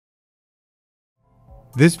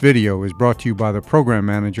This video is brought to you by the Program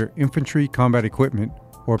Manager Infantry Combat Equipment,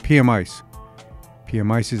 or PMICE.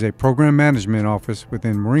 PMICE is a program management office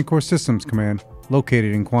within Marine Corps Systems Command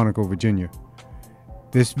located in Quantico, Virginia.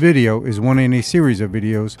 This video is one in a series of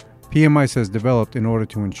videos PMICE has developed in order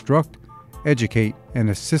to instruct, educate, and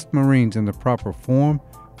assist Marines in the proper form,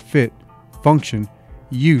 fit, function,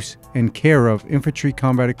 use, and care of infantry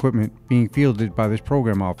combat equipment being fielded by this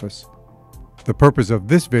program office. The purpose of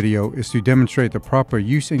this video is to demonstrate the proper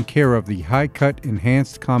use and care of the high-cut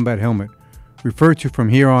enhanced combat helmet, referred to from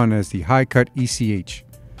here on as the high-cut ECH.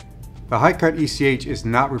 The high-cut ECH is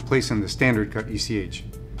not replacing the standard cut ECH.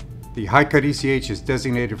 The high-cut ECH is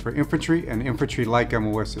designated for infantry and infantry-like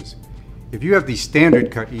MOSs. If you have the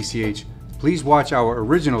standard cut ECH, please watch our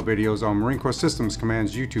original videos on Marine Corps Systems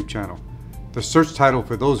Command's YouTube channel. The search title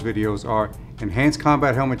for those videos are Enhanced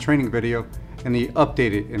Combat Helmet Training Video and the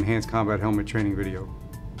updated Enhanced Combat Helmet Training Video.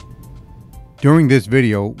 During this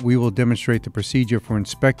video, we will demonstrate the procedure for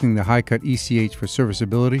inspecting the high-cut ECH for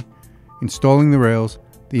serviceability, installing the rails,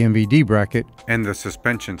 the NVD bracket, and the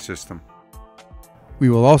suspension system. We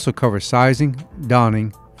will also cover sizing,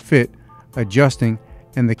 donning, fit, adjusting,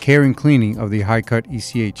 and the care and cleaning of the high-cut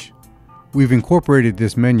ECH. We've incorporated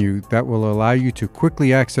this menu that will allow you to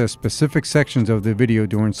quickly access specific sections of the video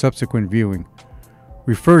during subsequent viewing.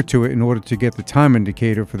 Refer to it in order to get the time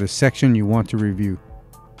indicator for the section you want to review.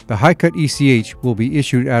 The high-cut ECH will be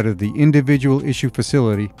issued out of the individual issue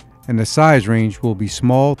facility, and the size range will be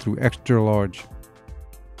small through extra large.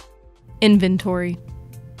 Inventory.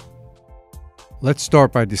 Let's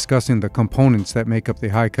start by discussing the components that make up the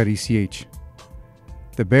high-cut ECH.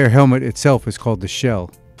 The bare helmet itself is called the shell.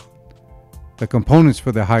 The components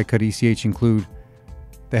for the high-cut ECH include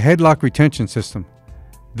the headlock retention system.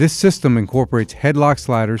 This system incorporates headlock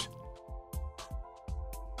sliders,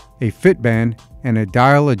 a fit band, and a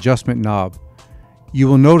dial adjustment knob. You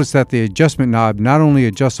will notice that the adjustment knob not only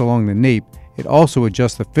adjusts along the nape, it also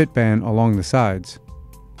adjusts the fit band along the sides.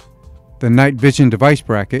 The night vision device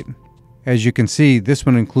bracket. As you can see, this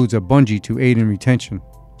one includes a bungee to aid in retention.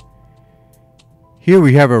 Here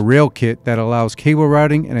we have a rail kit that allows cable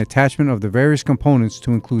routing and attachment of the various components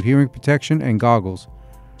to include hearing protection and goggles.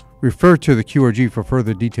 Refer to the QRG for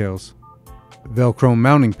further details. Velcro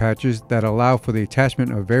mounting patches that allow for the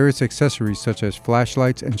attachment of various accessories such as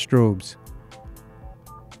flashlights and strobes.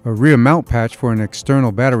 A rear mount patch for an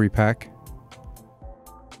external battery pack.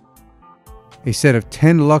 A set of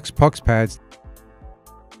 10 Lux Pucks pads.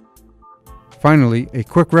 Finally, a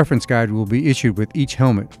quick reference guide will be issued with each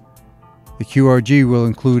helmet. The QRG will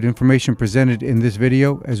include information presented in this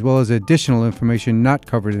video as well as additional information not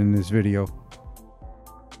covered in this video.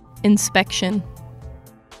 Inspection.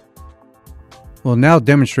 We'll now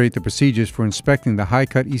demonstrate the procedures for inspecting the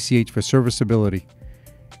high-cut ECH for serviceability.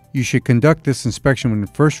 You should conduct this inspection when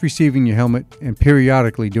first receiving your helmet and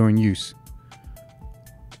periodically during use.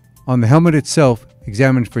 On the helmet itself,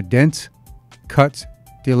 examine for dents, cuts,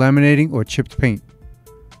 delaminating, or chipped paint.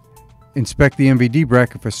 Inspect the NVD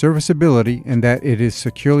bracket for serviceability and that it is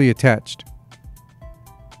securely attached.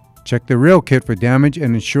 Check the rail kit for damage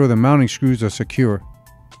and ensure the mounting screws are secure.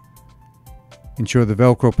 Ensure the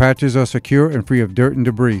Velcro patches are secure and free of dirt and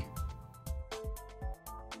debris.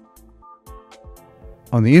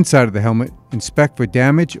 On the inside of the helmet, inspect for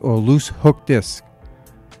damage or loose hook discs.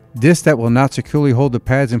 Discs that will not securely hold the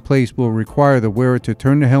pads in place will require the wearer to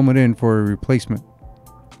turn the helmet in for a replacement.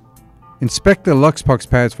 Inspect the Lux Pucks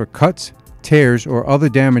pads for cuts, tears, or other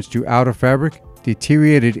damage to outer fabric,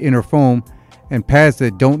 deteriorated inner foam, and pads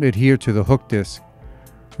that don't adhere to the hook disc.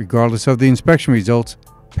 Regardless of the inspection results,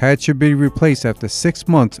 pads should be replaced after 6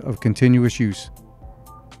 months of continuous use.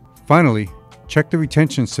 Finally, check the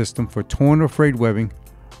retention system for torn or frayed webbing,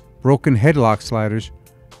 broken headlock sliders,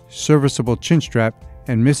 serviceable chin strap,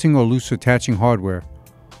 and missing or loose attaching hardware.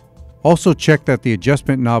 Also check that the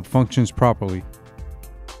adjustment knob functions properly.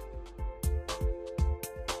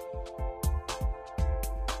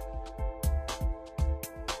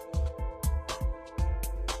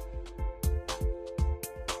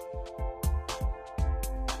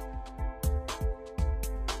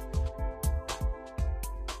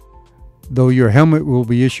 Though your helmet will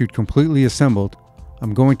be issued completely assembled,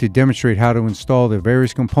 I'm going to demonstrate how to install the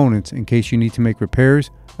various components in case you need to make repairs,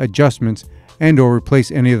 adjustments, and/or replace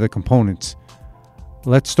any of the components.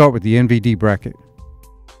 Let's start with the NVD bracket.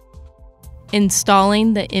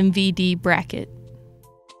 Installing the NVD bracket.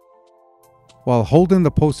 While holding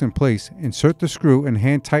the post in place, insert the screw and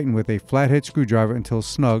hand tighten with a flathead screwdriver until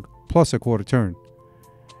snug, plus a quarter turn.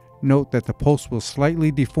 Note that the post will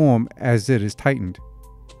slightly deform as it is tightened.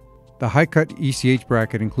 The high-cut ECH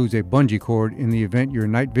bracket includes a bungee cord in the event your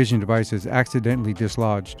night vision device is accidentally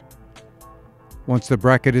dislodged. Once the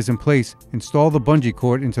bracket is in place, install the bungee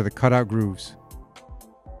cord into the cutout grooves.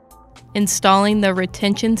 Installing the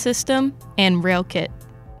retention system and rail kit.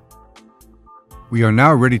 We are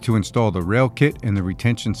now ready to install the rail kit and the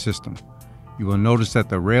retention system. You will notice that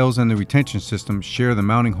the rails and the retention system share the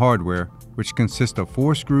mounting hardware, which consists of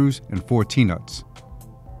 4 screws and 4 T-nuts.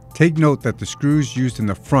 Take note that the screws used in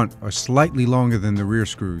the front are slightly longer than the rear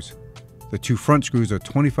screws. The 2 front screws are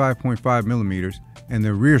 25.5 millimeters and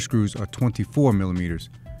the rear screws are 24 millimeters.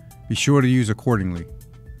 Be sure to use accordingly.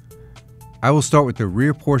 I will start with the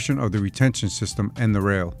rear portion of the retention system and the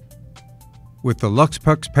rail. With the Lux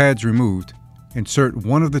Pucks pads removed, insert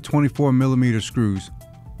one of the 24 millimeter screws,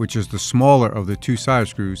 which is the smaller of the 2 side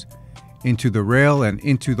screws, into the rail and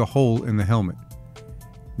into the hole in the helmet.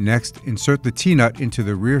 Next, insert the T-nut into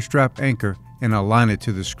the rear strap anchor and align it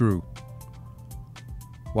to the screw.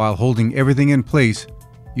 While holding everything in place,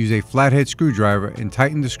 use a flathead screwdriver and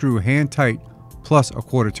tighten the screw hand tight plus a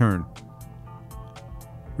 1/4 turn.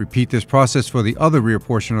 Repeat this process for the other rear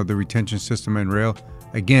portion of the retention system and rail,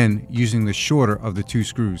 again using the shorter of the 2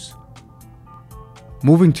 screws.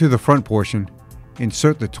 Moving to the front portion,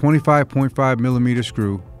 insert the 25.5 millimeter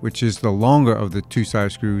screw, which is the longer of the 2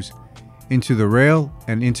 side screws, into the rail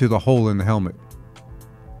and into the hole in the helmet.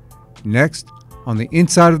 Next, on the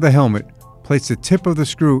inside of the helmet, place the tip of the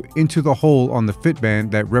screw into the hole on the fit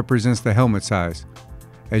band that represents the helmet size.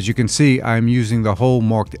 As you can see, I am using the hole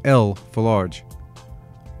marked L for large.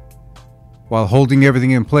 While holding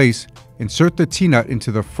everything in place, insert the T-nut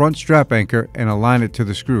into the front strap anchor and align it to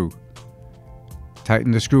the screw.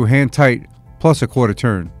 Tighten the screw hand tight plus a 1/4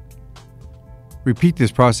 turn. Repeat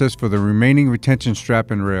this process for the remaining retention strap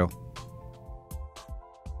and rail.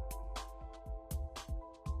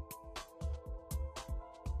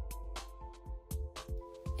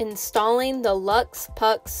 Installing the Lux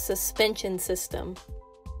Pucks suspension system.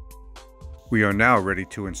 We are now ready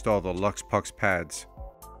to install the Lux Pucks pads.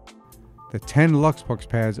 The 10 Lux Pucks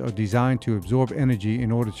pads are designed to absorb energy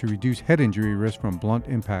in order to reduce head injury risk from blunt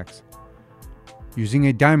impacts. Using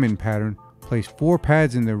a diamond pattern, place 4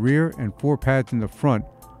 pads in the rear and 4 pads in the front,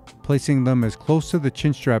 placing them as close to the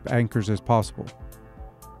chin strap anchors as possible.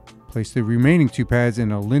 Place the remaining 2 pads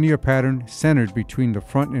in a linear pattern centered between the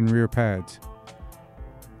front and rear pads.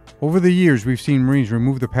 Over the years, we've seen Marines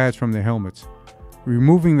remove the pads from their helmets.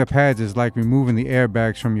 Removing the pads is like removing the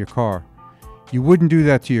airbags from your car. You wouldn't do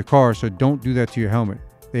that to your car, so don't do that to your helmet.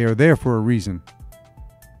 They are there for a reason.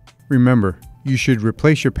 Remember, you should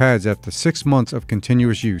replace your pads after 6 months of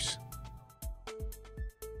continuous use.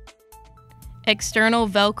 External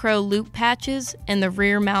Velcro loop patches and the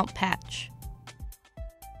rear mount patch.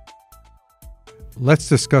 Let's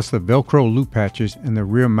discuss the Velcro loop patches and the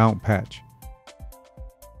rear mount patch.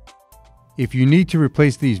 If you need to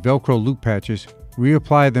replace these Velcro loop patches,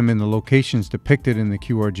 reapply them in the locations depicted in the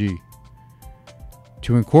QRG.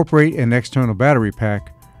 To incorporate an external battery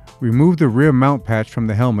pack, remove the rear mount patch from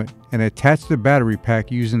the helmet and attach the battery pack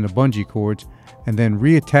using the bungee cords, and then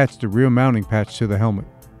reattach the rear mounting patch to the helmet.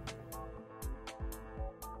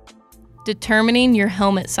 Determining your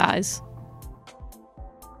helmet size.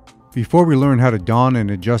 Before we learn how to don and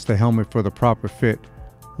adjust the helmet for the proper fit,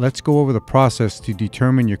 let's go over the process to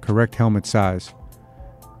determine your correct helmet size.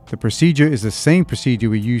 The procedure is the same procedure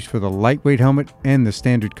we use for the lightweight helmet and the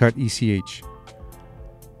standard cut ECH.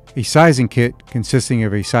 A sizing kit consisting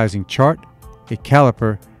of a sizing chart, a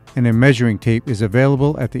caliper, and a measuring tape is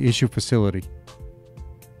available at the issue facility.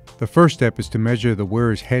 The first step is to measure the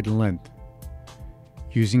wearer's head length.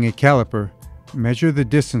 Using a caliper, measure the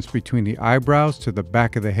distance between the eyebrows to the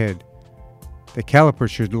back of the head. The caliper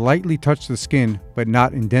should lightly touch the skin but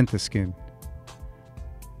not indent the skin.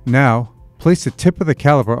 Now, place the tip of the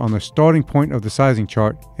caliper on the starting point of the sizing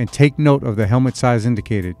chart and take note of the helmet size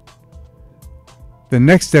indicated. The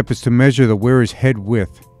next step is to measure the wearer's head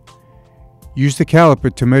width. Use the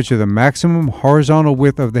caliper to measure the maximum horizontal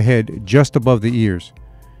width of the head just above the ears.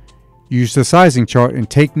 Use the sizing chart and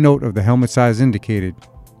take note of the helmet size indicated.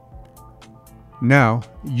 Now,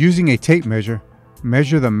 using a tape measure,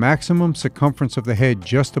 measure the maximum circumference of the head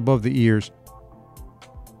just above the ears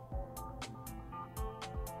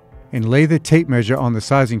and lay the tape measure on the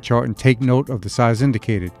sizing chart and take note of the size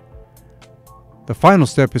indicated. The final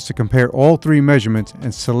step is to compare all 3 measurements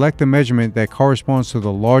and select the measurement that corresponds to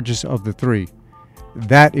the largest of the 3.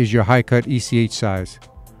 That is your high-cut ECH size.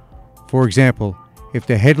 For example, if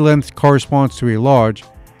the head length corresponds to a large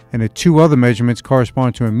and the 2 other measurements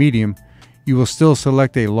correspond to a medium, you will still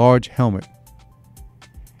select a large helmet.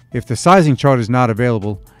 If the sizing chart is not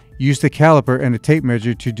available, Use the caliper and a tape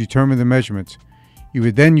measure to determine the measurements. You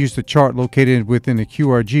would then use the chart located within the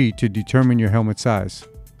QRG to determine your helmet size.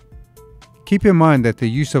 Keep in mind that the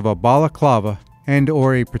use of a balaclava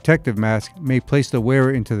and/or a protective mask may place the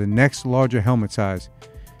wearer into the next larger helmet size.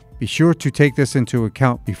 Be sure to take this into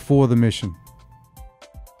account before the mission.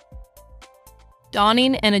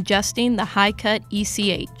 Donning and adjusting the high-cut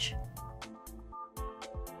ECH.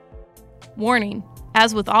 Warning: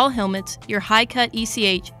 as with all helmets, your high-cut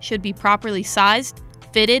ECH should be properly sized,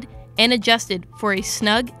 fitted, and adjusted for a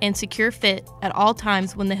snug and secure fit at all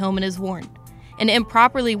times when the helmet is worn. An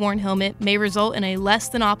improperly worn helmet may result in a less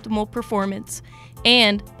than optimal performance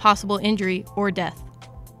and possible injury or death.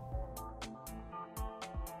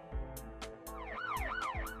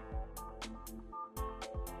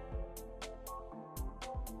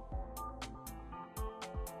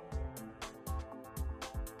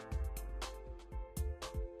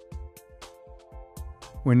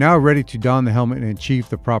 We're now ready to don the helmet and achieve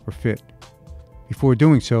the proper fit. Before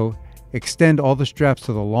doing so, extend all the straps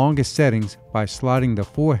to the longest settings by sliding the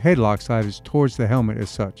 4 headlock sliders towards the helmet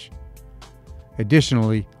as such.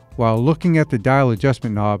 Additionally, while looking at the dial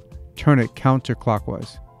adjustment knob, turn it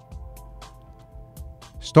counterclockwise.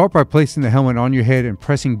 Start by placing the helmet on your head and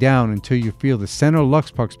pressing down until you feel the center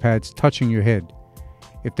Luxpux pads touching your head.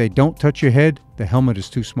 If they don't touch your head, the helmet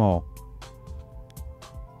is too small.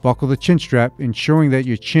 Buckle the chin strap, ensuring that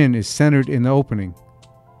your chin is centered in the opening.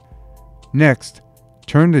 Next,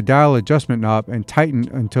 turn the dial adjustment knob and tighten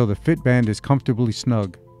until the fit band is comfortably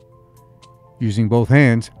snug. Using both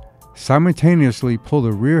hands, simultaneously pull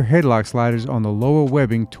the rear headlock sliders on the lower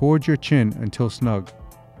webbing towards your chin until snug.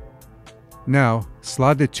 Now,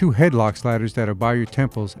 slide the 2 headlock sliders that are by your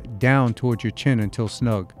temples down towards your chin until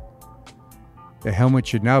snug. The helmet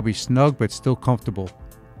should now be snug but still comfortable.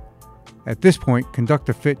 At this point, conduct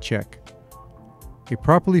a fit check. A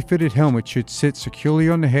properly fitted helmet should sit securely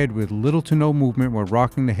on the head with little to no movement when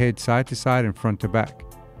rocking the head side to side and front to back.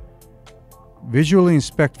 Visually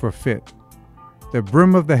inspect for fit. The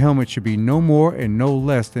brim of the helmet should be no more and no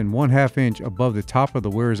less than 1/2 inch above the top of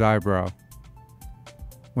the wearer's eyebrow.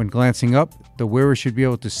 When glancing up, the wearer should be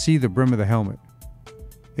able to see the brim of the helmet.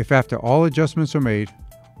 If after all adjustments are made,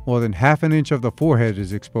 more than 1/2 inch of the forehead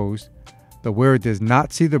is exposed, the wearer does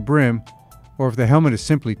not see the brim, or if the helmet is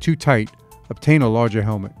simply too tight, obtain a larger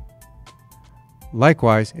helmet.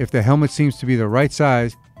 Likewise, if the helmet seems to be the right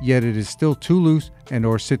size, yet it is still too loose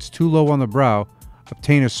and/or sits too low on the brow,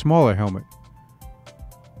 obtain a smaller helmet.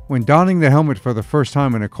 When donning the helmet for the first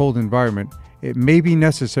time in a cold environment, it may be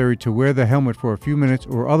necessary to wear the helmet for a few minutes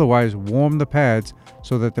or otherwise warm the pads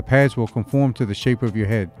so that the pads will conform to the shape of your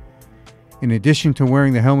head. In addition to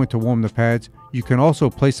wearing the helmet to warm the pads, you can also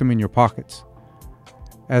place them in your pockets.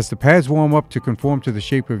 As the pads warm up to conform to the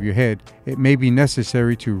shape of your head, it may be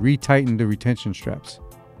necessary to retighten the retention straps.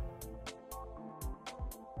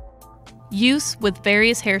 Use with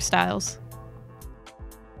various hairstyles.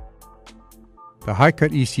 The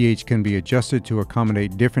high-cut ECH can be adjusted to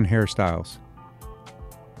accommodate different hairstyles.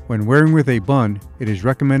 When wearing with a bun, it is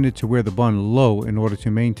recommended to wear the bun low in order to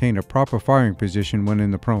maintain a proper firing position when in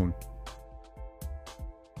the prone.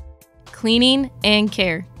 Cleaning and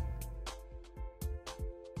care.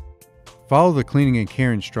 Follow the cleaning and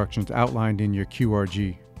care instructions outlined in your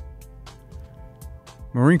QRG.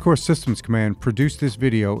 Marine Corps Systems Command produced this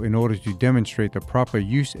video in order to demonstrate the proper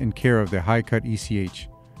use and care of the high-cut ECH.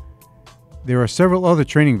 There are several other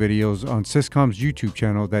training videos on Syscom's YouTube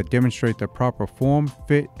channel that demonstrate the proper form,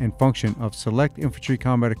 fit, and function of select infantry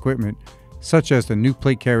combat equipment, such as the new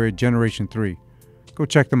plate carrier Generation 3. Go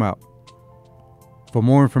check them out. For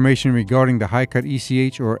more information regarding the high-cut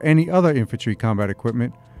ECH or any other infantry combat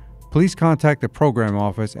equipment, please contact the program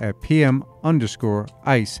office at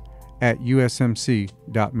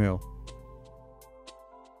pm_ice@usmc.mil.